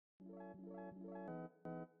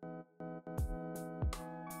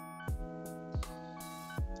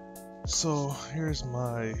So here's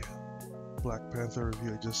my Black Panther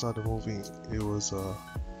review. I just saw the movie. It was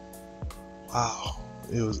wow,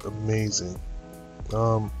 it was amazing.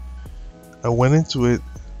 Um, I went into it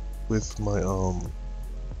with my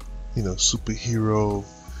superhero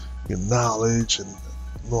knowledge and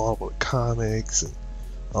know all about comics and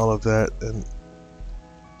all of that, and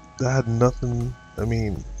that had nothing. I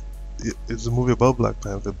mean, it's a movie about Black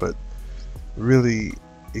Panther, but really,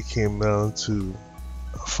 it came down to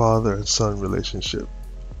a father and son relationship.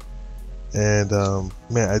 And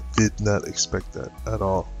man, I did not expect that at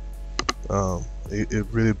all. It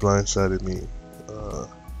really blindsided me.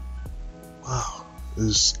 Wow,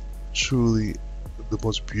 it's truly the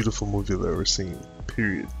most beautiful movie I've ever seen.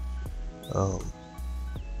 Period. Um,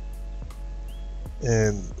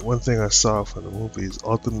 and one thing I saw from the movie is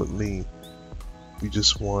ultimately we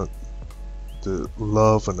just want the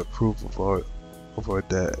love and approval of our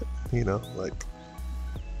dad. You know, like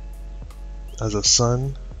as a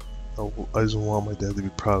son, I just want my dad to be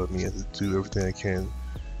proud of me and to do everything I can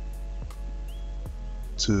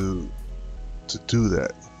to do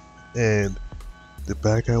that. And the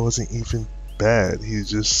bad guy wasn't even bad. He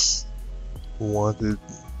just wanted,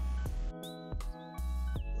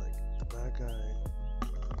 like, the bad guy.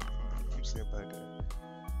 I keep saying bad guy.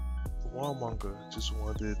 The warmonger just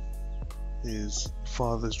wanted his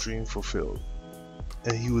father's dream fulfilled,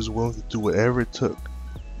 and he was willing to do whatever it took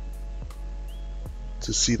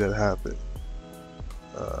to see that happen.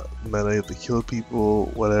 Not able to kill people,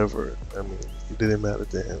 whatever. I mean, it didn't matter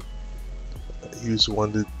to him. He just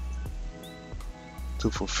wanted to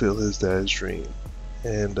fulfill his dad's dream,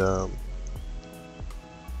 and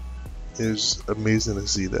it was amazing to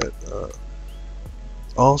see that.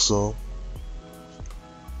 Also,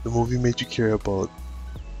 the movie made you care about,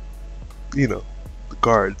 the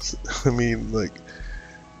guards. I mean, like,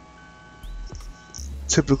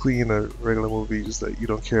 typically in a regular movie, just like you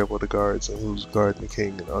don't care about the guards and who's guarding the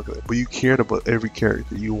king and all that, but you cared about every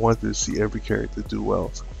character. You wanted to see every character do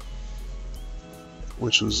well,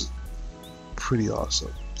 which was pretty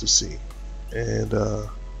awesome to see. And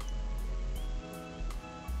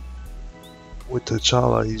with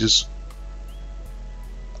T'Challa,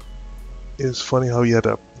 it's funny how he had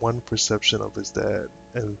that one perception of his dad,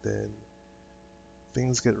 and then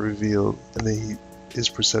things get revealed, and then his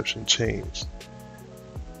perception changed.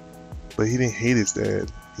 But he didn't hate his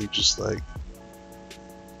dad. He just like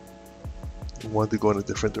wanted to go in a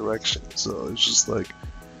different direction. So it's just like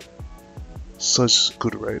such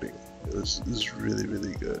good writing. It was really,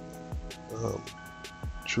 really good.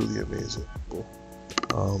 Truly amazing.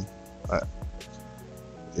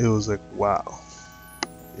 It was like, wow.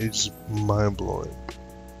 It's mind blowing.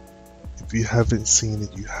 If you haven't seen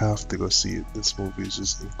it, you have to go see it. This movie is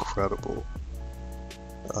just incredible.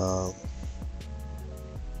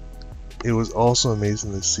 It was also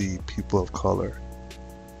amazing to see people of color.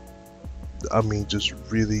 I mean, just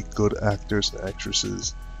really good actors and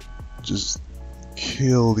actresses just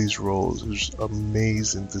kill these roles. It was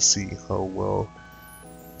amazing to see how well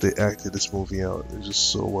they acted this movie out. It was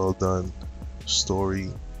just so well done.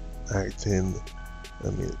 Story, acting,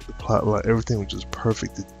 I mean, the plot line, everything was just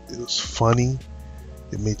perfect. It was funny.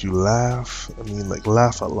 It made you laugh. I mean, like,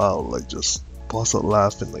 laugh out loud, like just bust out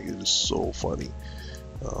laughing. Like, it was so funny.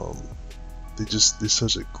 They just did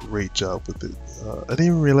such a great job with it. I didn't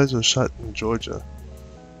even realize it was shot in Georgia.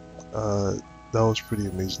 That was pretty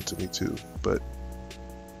amazing to me too. But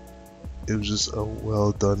it was just a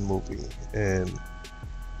well done movie, and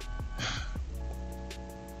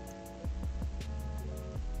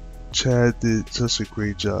Chad did such a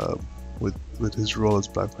great job with his role as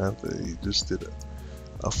Black Panther. He just did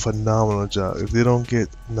a phenomenal job. If they don't get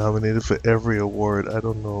nominated for every award, I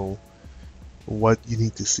don't know what you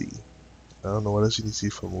need to see. I don't know what else you need to see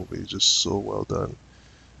for a movie. It's just so well done.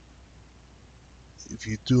 If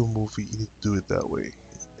you do a movie, you need to do it that way.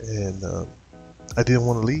 And I didn't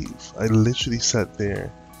want to leave. I literally sat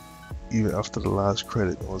there even after the last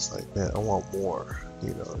credit and was like, man, I want more.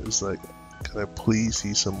 It's like, can I please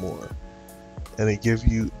see some more? And it gave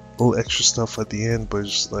you a little extra stuff at the end, but it's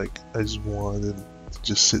just like, I just wanted to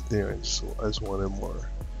just sit there and I just wanted more.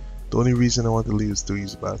 The only reason I wanted to leave is to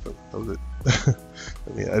use the bathroom. That was it.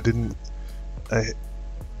 I mean, I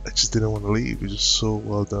just didn't want to leave. It was just so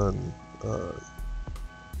well done.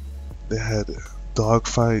 They had dog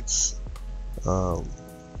fights.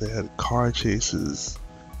 They had car chases.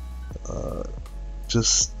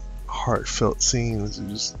 Just heartfelt scenes. It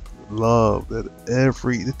just love that they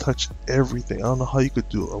touched everything. I don't know how you could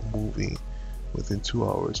do a movie within 2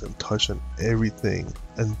 hours and touch on everything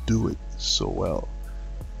and do it so well.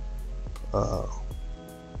 Uh,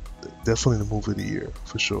 Definitely the movie of the year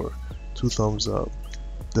for sure. 2 thumbs up.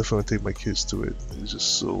 Definitely take my kids to it. It's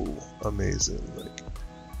just so amazing. Like,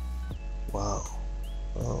 wow.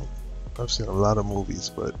 I've seen a lot of movies,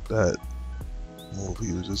 but that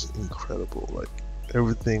movie was just incredible. Like,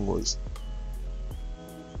 everything was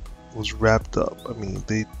wrapped up. I mean,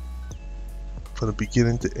 they, from the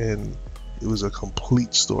beginning to end, it was a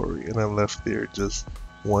complete story, and I left there just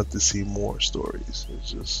want to see more stories.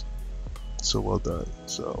 It's just so well done.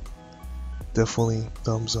 So definitely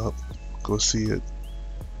thumbs up. Go see it.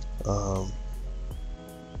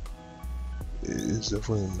 It is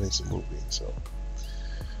definitely an amazing movie. So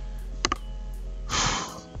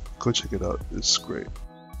go check it out. It's great.